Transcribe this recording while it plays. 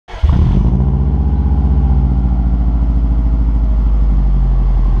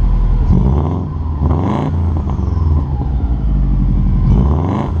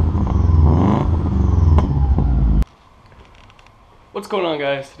going on,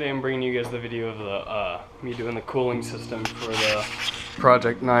 guys? Today I'm bringing you guys the video of the me doing the cooling system for the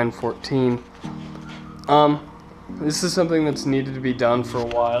Project 914. This is something that's needed to be done for a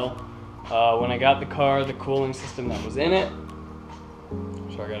while. When I got the car, the cooling system that was in it,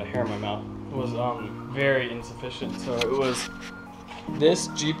 sorry, I got a hair in my mouth, was very insufficient. So it was this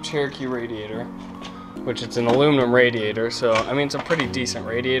Jeep Cherokee radiator, which it's an aluminum radiator, so I mean it's a pretty decent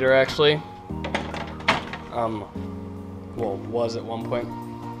radiator actually. Well, was at one point.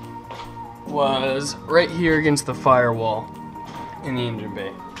 Was right here against the firewall in the engine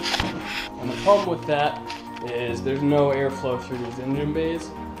bay. And the problem with that is there's no airflow through these engine bays.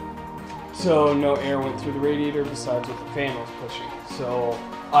 So no air went through the radiator besides what the fan was pushing. So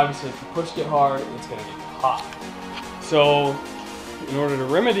obviously if you push it hard, it's gonna get hot. So in order to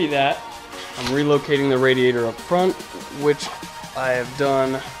remedy that, I'm relocating the radiator up front, which I have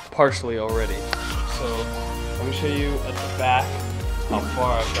done partially already. So let me show you at the back how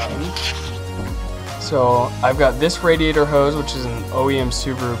far I've gotten. So I've got this radiator hose, which is an OEM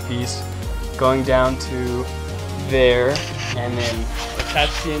Subaru piece, going down to there, and then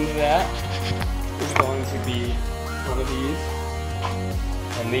attached into that is going to be one of these.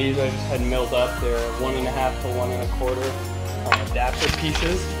 And these I just had milled up. They're 1.5 to 1 1/4 adapter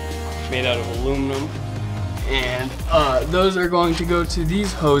pieces made out of aluminum. And those are going to go to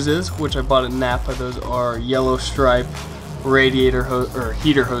these hoses, which I bought at Napa. Those are yellow stripe radiator hose, or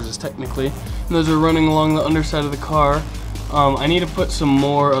heater hoses technically. And those are running along the underside of the car. I need to put some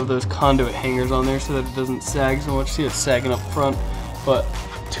more of those conduit hangers on there so that it doesn't sag so much. See, it's sagging up front. But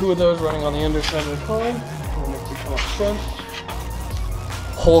 2 of those running on the underside of the car. And if we come up front,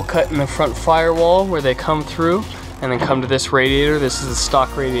 hole cut in the front firewall where they come through, and then come to this radiator. This is a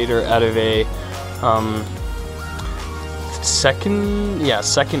stock radiator out of a second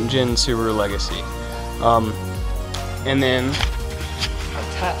gen Subaru Legacy. And then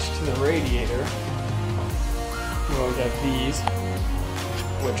attached to the radiator, we're going to have these,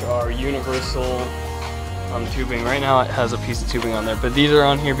 which are universal tubing. Right now it has a piece of tubing on there, but these are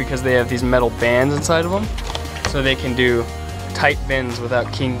on here because they have these metal bands inside of them, so they can do tight bends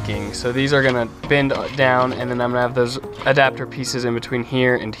without kinking. So these are gonna bend down, and then I'm gonna have those adapter pieces in between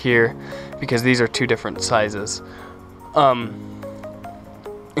here and here because these are 2 different sizes.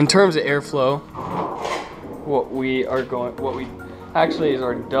 In terms of airflow, what we actually is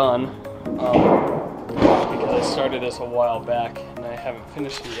already done, because I started this a while back and I haven't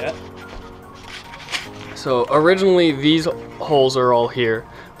finished it yet. So originally these holes are all here,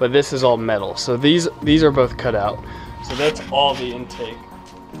 but this is all metal. So these are both cut out. So that's all the intake.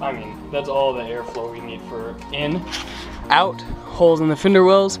 I mean, that's all the airflow we need for in, out, holes in the fender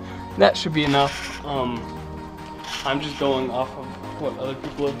wells. That should be enough. I'm just going off of what other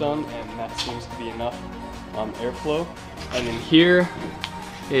people have done, and that seems to be enough airflow. And then here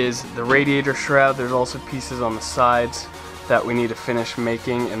is the radiator shroud. There's also pieces on the sides that we need to finish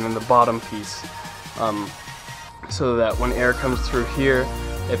making, and then the bottom piece, so that when air comes through here,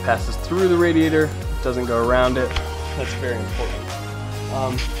 it passes through the radiator, doesn't go around it. That's very important.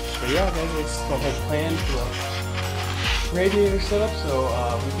 But yeah, guys, that's the whole plan for the radiator setup, so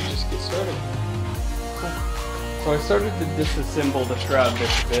we can just get started. Cool. So I started to disassemble the shroud bit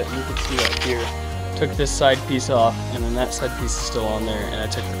a bit, and you can see that here. Took this side piece off, and then that side piece is still on there, and I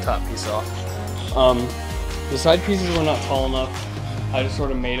took the top piece off. The side pieces were not tall enough. I just sort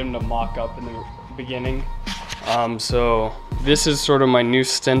of made them to mock up in the beginning. So this is sort of my new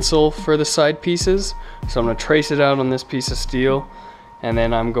stencil for the side pieces. So I'm going to trace it out on this piece of steel, and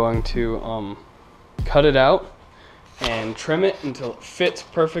then I'm going to cut it out and trim it until it fits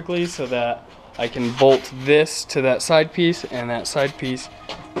perfectly so that I can bolt this to that side piece and that side piece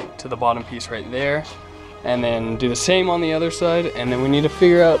to the bottom piece right there, and then do the same on the other side. And then we need to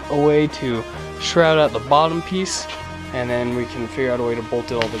figure out a way to shroud out the bottom piece, and then we can figure out a way to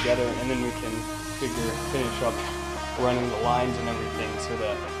bolt it all together, and then we can finish up running the lines and everything so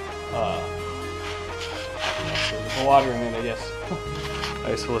that there's water in it, I guess.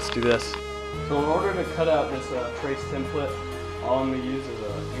 Alright, so let's do this. So in order to cut out this trace template, all I'm going to use is an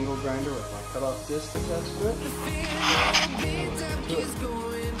angle grinder with my cutoff disc attached to it.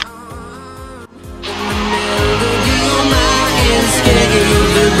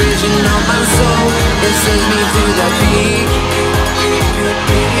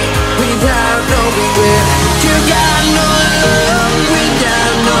 Without no regret, you got no love.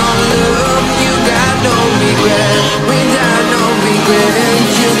 Without no love, you got no regret. Without no regret,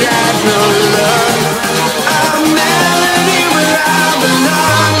 you got no love. A melody where I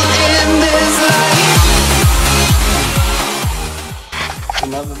belong in this life. So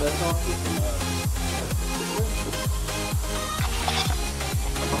now that that's off,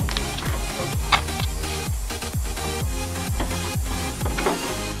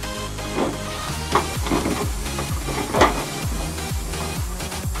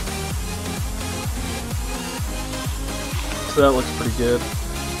 so that looks pretty good.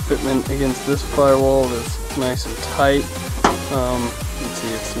 Fitment against this firewall is nice and tight. You can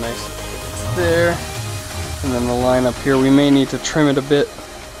see it's nice, it's there. And then the line up here, we may need to trim it a bit.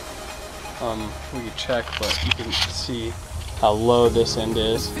 We can check, but you can see how low this end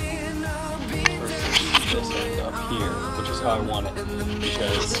is versus this end up here, which is how I want it,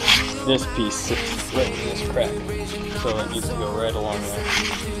 because this piece sits right in this crack, so it needs to go right along there.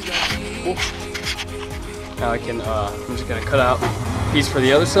 Cool. Now I can, I'm just gonna cut out a piece for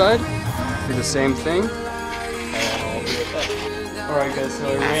the other side, do the same thing, and I'll be right back. Alright guys, so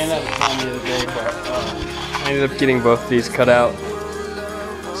I ran out of time the other day, but I ended up getting both of these cut out.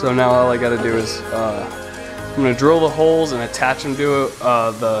 So now all I gotta do is, I'm gonna drill the holes and attach them to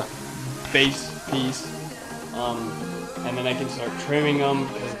the base piece, and then I can start trimming them,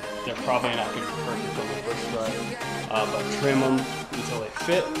 because they're probably not gonna be perfect on the first try, but trim them until they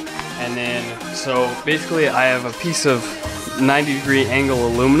fit. And then, so basically I have a piece of 90-degree angle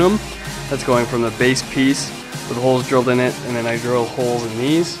aluminum that's going from the base piece with holes drilled in it, and then I drill holes in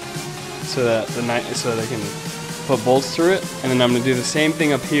these so that they can put bolts through it. And then I'm going to do the same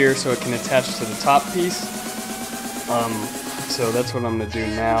thing up here so it can attach to the top piece. So that's what I'm going to do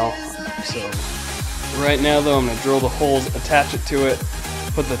now. So right now though, I'm going to drill the holes, attach it to it,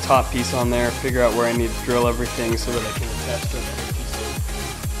 put the top piece on there, figure out where I need to drill everything so that I can attach to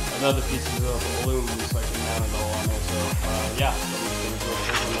another pieces of aluminum so I can mount it all on there. So yeah, so I'm just going to drill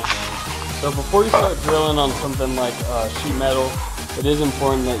holes in there. So before you start drilling on something like sheet metal, it is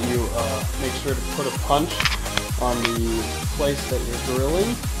important that you make sure to put a punch on the place that you're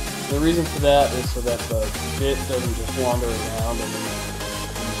drilling. The reason for that is so that the bit doesn't just wander around and then you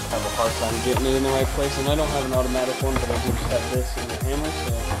just have a hard time getting it in the right place. And I don't have an automatic one, but I do just have this in the hammer,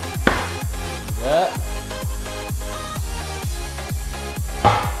 so that.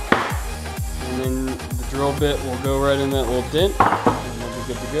 And then the drill bit will go right in that little dent, and we'll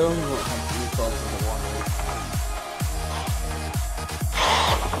be good to go. We won't have any problems with the water.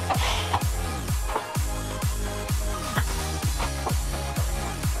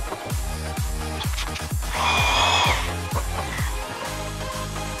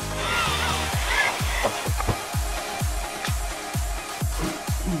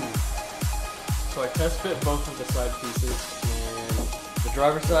 So I test fit both of the side pieces, and the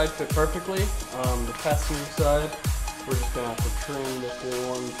driver's side fit perfectly. The passenger side, we're just going to have to trim this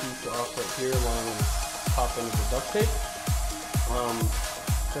one piece off right here along with the top end of the duct tape.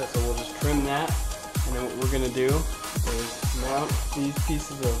 So we'll just trim that, and then what we're going to do is mount these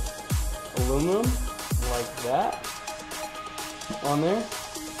pieces of aluminum like that on there,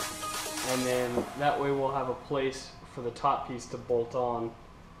 and then that way we'll have a place for the top piece to bolt on.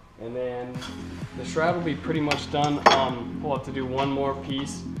 And then the shroud will be pretty much done. We'll have to do one more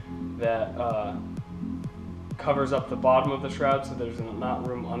piece that covers up the bottom of the shroud so there's not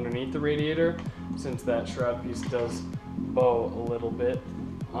room underneath the radiator, since that shroud piece does bow a little bit.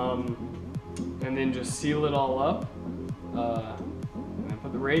 And then just seal it all up, and then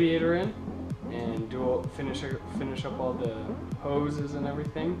put the radiator in, and finish up all the hoses and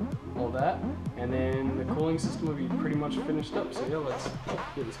everything, all that, and then the cooling system will be pretty much finished up. So yeah, let's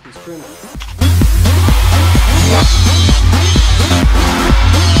get this piece trimmed.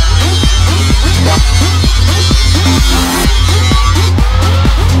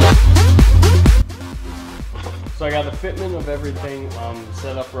 So I got the fitment of everything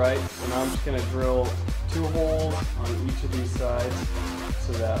set up right, and now I'm just going to drill 2 holes on each of these sides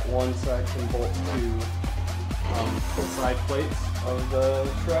so that one side can bolt to the side plates of the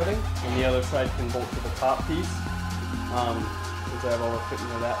shrouding, and the other side can bolt to the top piece, since I have all the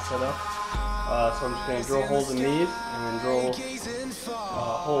fitment of that set up. So I'm just going to drill holes in these, and then drill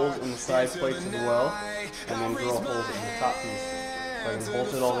holes in the side plates as well, and then drill holes in the top piece. So I can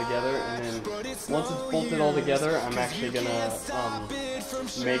bolt it all together, and then once it's bolted all together, I'm actually going to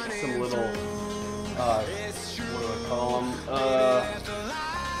make some little, what do I call them,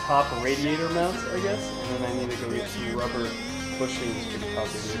 top radiator mounts, I guess, and then I need to go get some rubber bushings for the top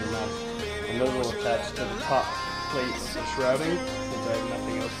radiator mounts, and those will attach to the top plate of the shrouding, since I have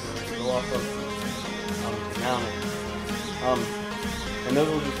nothing else for it to go off of to mount it. And those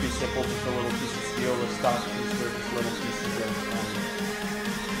will just be simple, just a little piece of steel, the stock piece, or just little pieces of,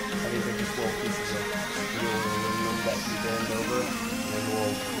 I think they're just little pieces of steel or aluminum that you bend over, and a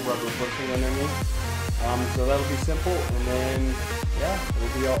little rubber bushing underneath. So that'll be simple, and then yeah,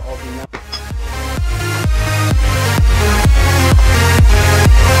 it'll be all be mounted.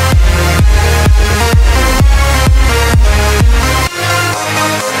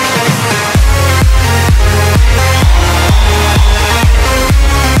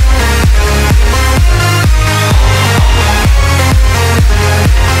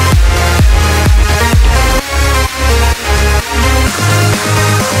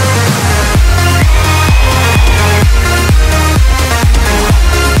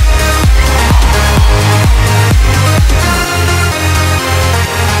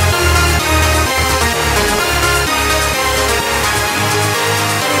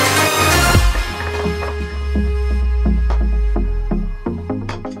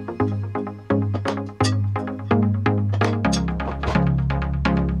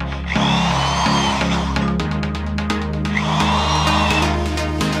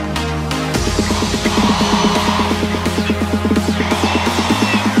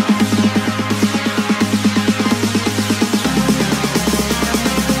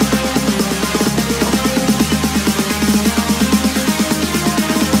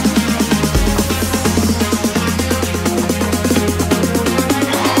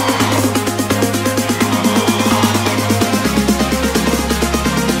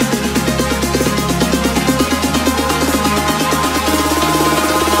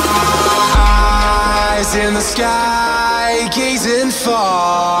 the sky, gazing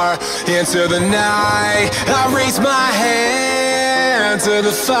far into the night. I raise my hand to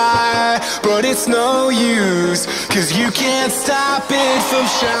the fire, but it's no use, 'cause you can't stop it from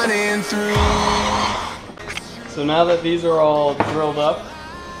shining through. So now that these are all drilled up,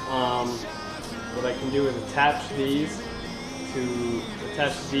 what I can do is attach these to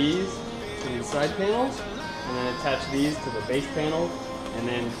the side panels, and then attach these to the base panels, and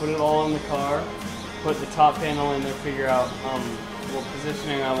then put it all in the car, put the top panel in there, figure out what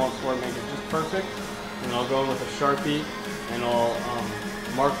positioning I want for it, make it just perfect, and I'll go in with a Sharpie and I'll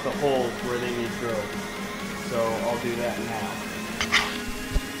mark the holes where they need drilled. So I'll do that now.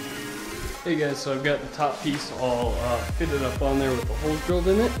 Hey guys, so I've got the top piece all fitted up on there with the holes drilled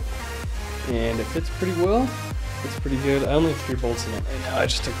in it, and it fits pretty well. It's pretty good. I only have 3 bolts in it right now. I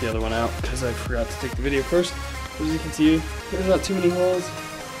just took the other one out because I forgot to take the video first. As you can see, there's not too many holes.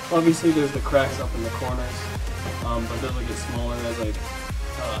 Obviously there's the cracks up in the corners, but those will get smaller as I'm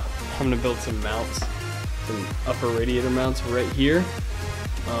gonna build some mounts, some upper radiator mounts right here.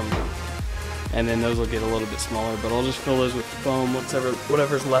 And then those will get a little bit smaller, but I'll just fill those with foam,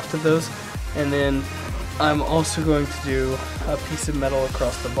 whatever's left of those. And then I'm also going to do a piece of metal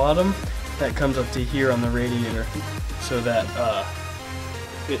across the bottom that comes up to here on the radiator, so that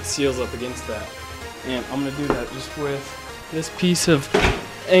it seals up against that. And I'm gonna do that just with this piece of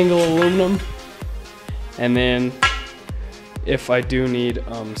angle aluminum, and then if I do need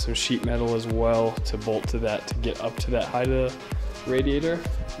some sheet metal as well to bolt to that to get up to that height of the radiator,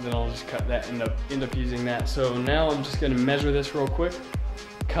 then I'll just cut that, end up using that. So now I'm just gonna measure this real quick,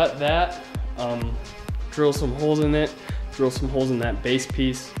 cut that, drill some holes in it, drill some holes in that base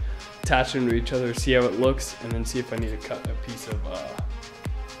piece, attach them to each other, see how it looks, and then see if I need to cut a piece of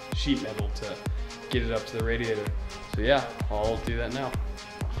sheet metal to get it up to the radiator. So yeah, I'll do that now.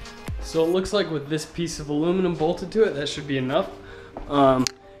 So it looks like with this piece of aluminum bolted to it, that should be enough.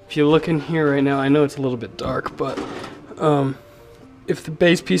 If you look in here right now, I know it's a little bit dark, but if the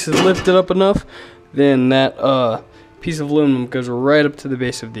base piece is lifted up enough, then that piece of aluminum goes right up to the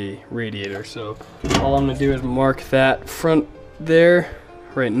base of the radiator. So all I'm gonna do is mark that front there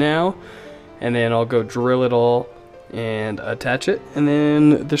right now, and then I'll go drill it all and attach it, and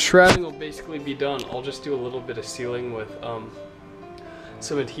then the shrouding will basically be done. I'll just do a little bit of sealing with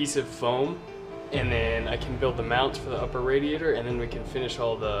some adhesive foam, and then I can build the mounts for the upper radiator, and then we can finish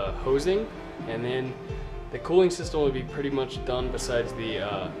all the hosing, and then the cooling system will be pretty much done besides the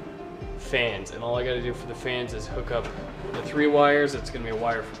fans. And all I got to do for the fans is hook up the 3 wires. It's going to be a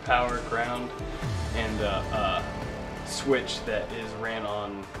wire for power, ground, and switch that is ran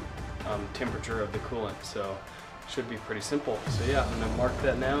on temperature of the coolant. So it should be pretty simple. So yeah, I'm gonna mark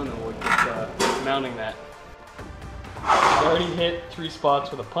that now, and then we'll get mounting that. I already hit 3 spots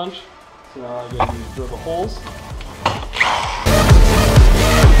with a punch, so now all I gotta do is drill the holes.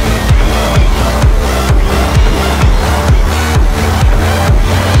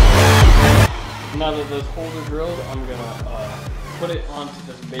 Now that those holes are drilled, I'm gonna put it onto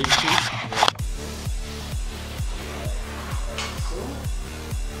this base piece.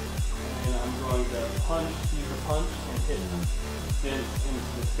 And I'm going to use a punch and hit this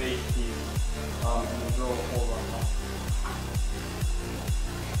into the base piece, and then drill a hole on that.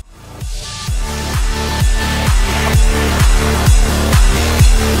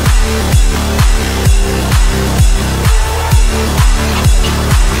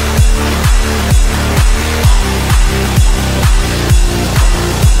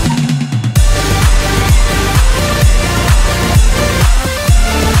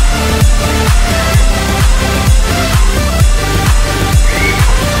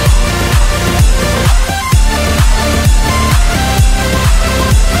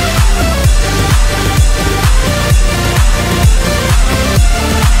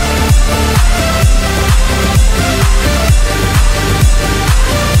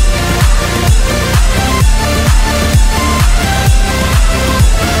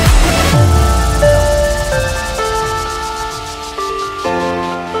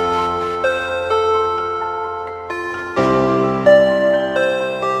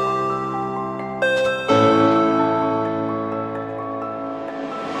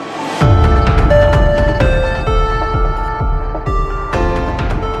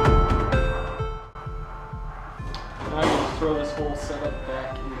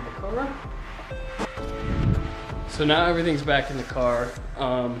 So now everything's back in the car.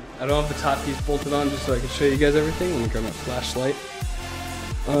 I don't have the top piece bolted on just so I can show you guys everything. Let me grab my flashlight.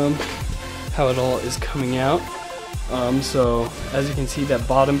 How it all is coming out. So as you can see, that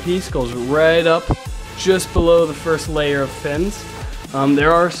bottom piece goes right up just below the first layer of fins.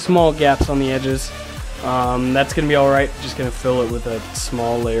 There are small gaps on the edges, That's gonna be all right. Just gonna fill it with a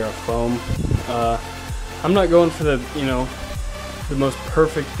small layer of foam. I'm not going for the the most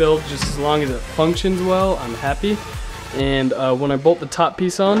perfect build. Just as long as it functions well, I'm happy. And when I bolt the top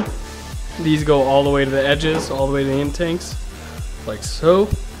piece on, these go all the way to the edges, all the way to the intakes, like so.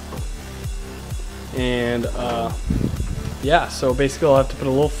 And yeah, so basically I'll have to put a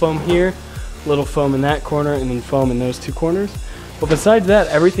little foam here, a little foam in that corner, and then foam in those two corners. But besides that,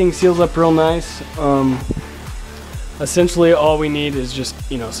 everything seals up real nice. Essentially all we need is just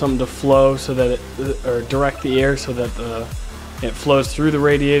something to flow so that it, or direct the air so that it flows through the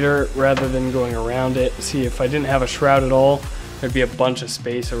radiator rather than going around it. See, if I didn't have a shroud at all, there'd be a bunch of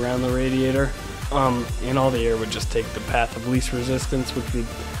space around the radiator, and all the air would just take the path of least resistance, which would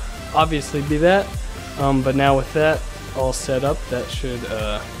obviously be that. But now with that all set up, that should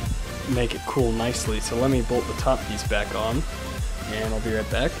make it cool nicely. So let me bolt the top piece back on, and I'll be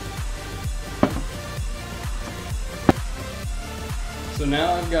right back. So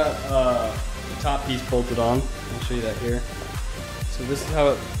now I've got the top piece bolted on. I'll show you that here. So this is how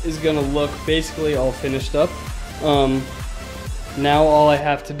it is gonna look, basically all finished up. Now all I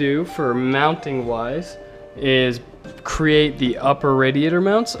have to do for mounting wise is create the upper radiator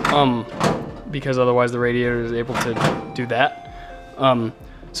mounts, because otherwise the radiator is able to do that.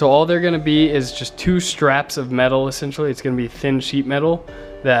 So all they're gonna be is just two straps of metal, essentially. It's gonna be thin sheet metal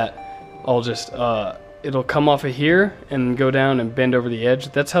that I'll just, it'll come off of here and go down and bend over the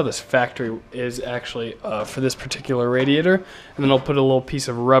edge. That's how this factory is actually for this particular radiator. And then I'll put a little piece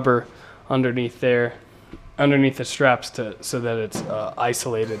of rubber underneath there, underneath the straps so that it's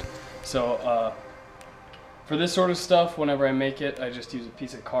isolated. So for this sort of stuff, whenever I make it, I just use a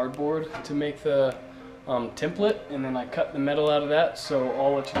piece of cardboard to make the template, and then I cut the metal out of that. So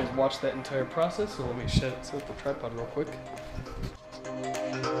I'll let you guys watch that entire process. So let me set up the tripod real quick.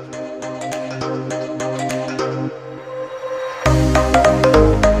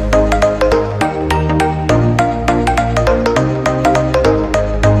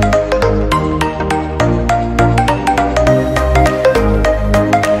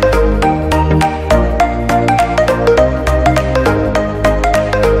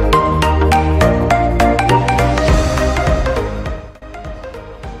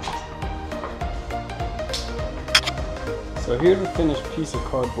 So here's the finished piece of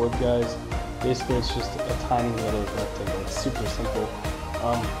cardboard, guys. Basically, it's just a tiny little rectangle. It's super simple.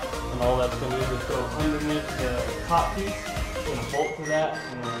 And all that's going to do is go underneath the top piece, put a bolt to that,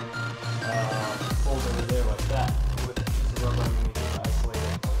 and then fold over there like that with a piece of rubber underneath to isolate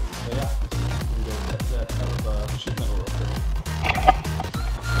it. So yeah, I'm going to get that out of sheet metal real quick.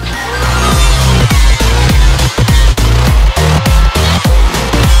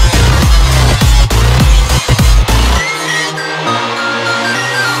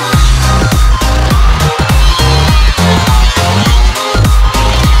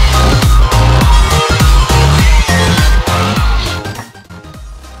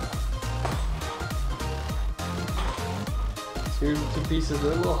 Here's the two pieces.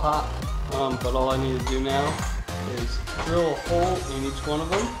 They're a little hot, but all I need to do now is drill a hole in each one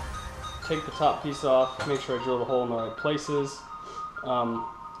of them, take the top piece off, make sure I drill the hole in the right places, and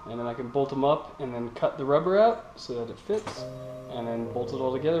then I can bolt them up and then cut the rubber out so that it fits, and then bolt it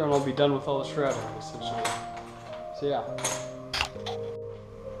all together, and I'll be done with all the shrouding, essentially. So yeah.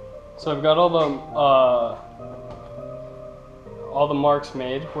 So I've got all the marks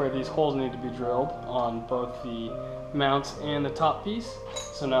made where these holes need to be drilled on both the mounts and the top piece.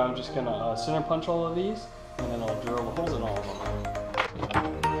 So now I'm just gonna center punch all of these, and then I'll drill the holes in all of them.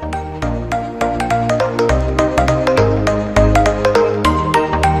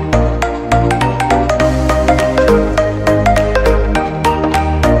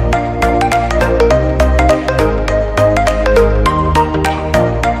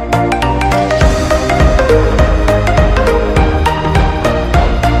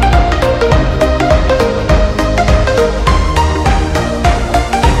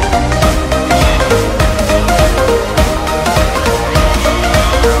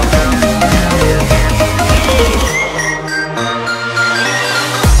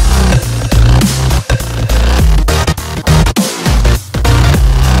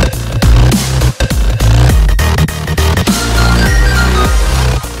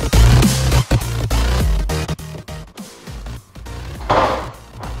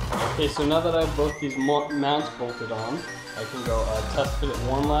 Okay, so now that I have both these mounts bolted on, I can go test fit it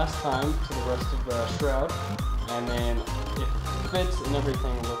one last time to the rest of the shroud, and then if it fits and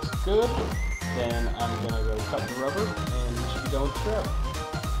everything looks good, then I'm gonna go cut the rubber and we should be done with the shroud.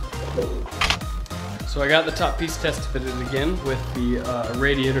 So I got the top piece test fitted again with the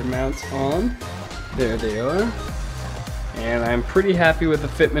radiator mounts on, There they are. And I'm pretty happy with the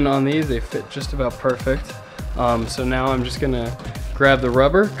fitment on these. They fit just about perfect. So now I'm just gonna grab the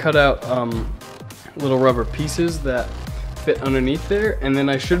rubber, cut out little rubber pieces that fit underneath there, and then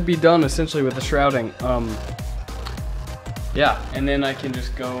I should be done essentially with the shrouding. Yeah, and then I can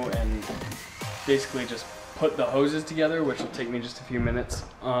just go and basically just put the hoses together, which will take me just a few minutes.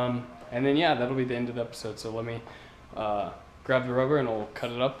 And then yeah, that'll be the end of the episode. So let me grab the rubber and I'll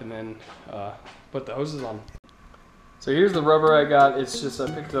cut it up and then put the hoses on. So here's the rubber I got. It's just, I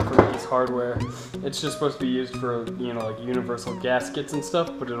picked it up from Ace Hardware. It's just supposed to be used for, you know, like universal gaskets and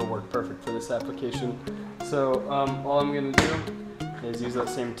stuff, but it'll work perfect for this application. So all I'm gonna do is use that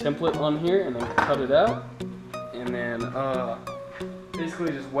same template on here and then cut it out. And then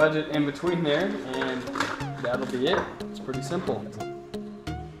basically just wedge it in between there and that'll be it. It's pretty simple.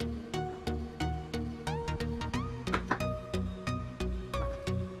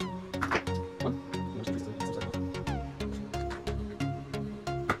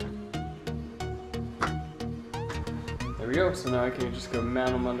 There we go, so now I can just go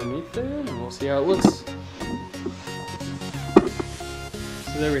mount them underneath there and we'll see how it looks.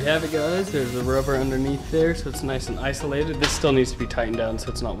 So there we have it, guys. There's the rubber underneath there, so it's nice and isolated. This still needs to be tightened down so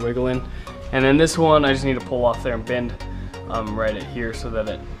it's not wiggling. And then this one, I just need to pull off there and bend right at here so that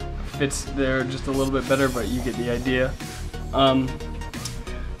it fits there just a little bit better, but you get the idea.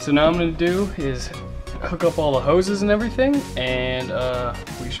 So now I'm gonna do is hook up all the hoses and everything, and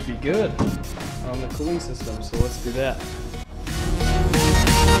we should be good on the cooling system, so let's do that.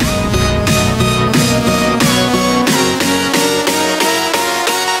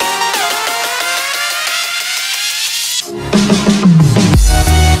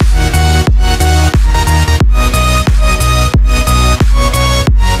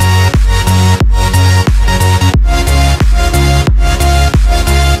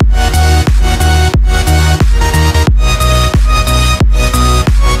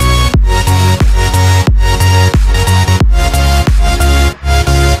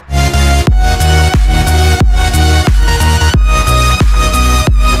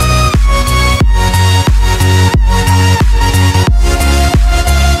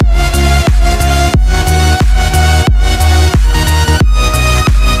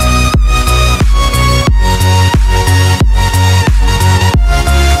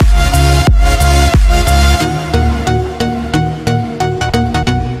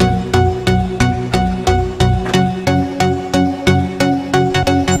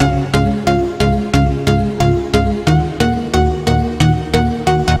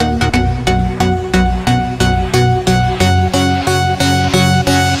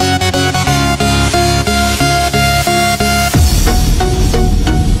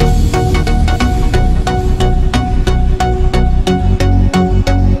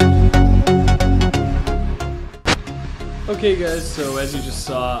 Okay guys, so as you just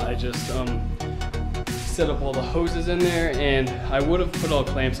saw, I just set up all the hoses in there, and I would have put all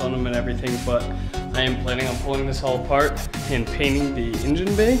clamps on them and everything, but I am planning on pulling this all apart and painting the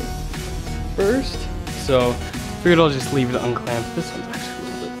engine bay first. So figured I'll just leave it unclamped. This one's actually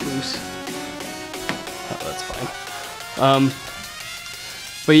a little bit loose. Oh, that's fine.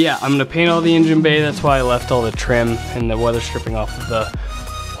 But yeah, I'm gonna paint all the engine bay. That's why I left all the trim and the weather stripping off of the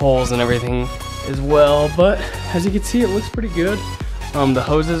holes and everything as well, but as you can see, it looks pretty good. The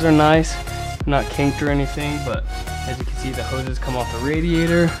hoses are nice, not kinked or anything, but as you can see, the hoses come off the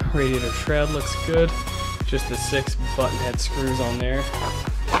radiator. Radiator shroud looks good. Just the 6 button head screws on there,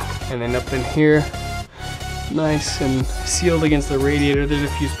 and then up in here, nice and sealed against the radiator. There's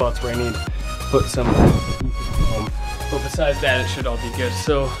a few spots where I need to put some foam, but besides that, it should all be good.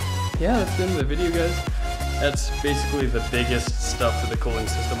 So yeah, that's the end of the video, guys. That's basically the biggest stuff for the cooling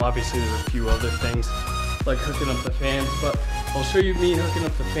system. Obviously there's a few other things like hooking up the fans, but I'll show you me hooking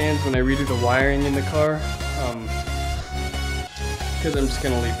up the fans when I redo the wiring in the car, because I'm just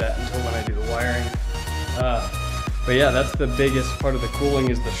gonna leave that until when I do the wiring. But yeah, that's the biggest part of the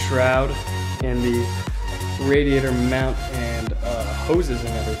cooling, is the shroud and the radiator mount and hoses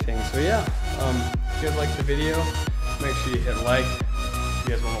and everything. So yeah, if you guys liked the video, make sure you hit like. If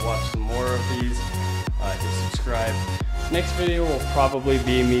you guys want to watch some more of these, hit subscribe. Next video will probably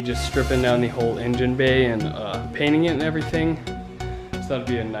be me just stripping down the whole engine bay and painting it and everything. So that'll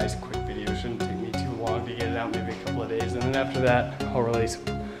be a nice quick video. It shouldn't take me too long to get it out, maybe a couple of days. And then after that, I'll release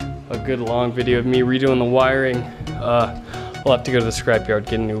a good long video of me redoing the wiring. We'll have to go to the scrapyard,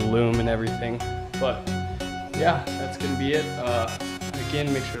 get a new loom and everything. But yeah, that's gonna be it.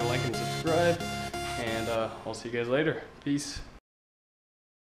 Again, make sure to like and subscribe, and I'll see you guys later. Peace.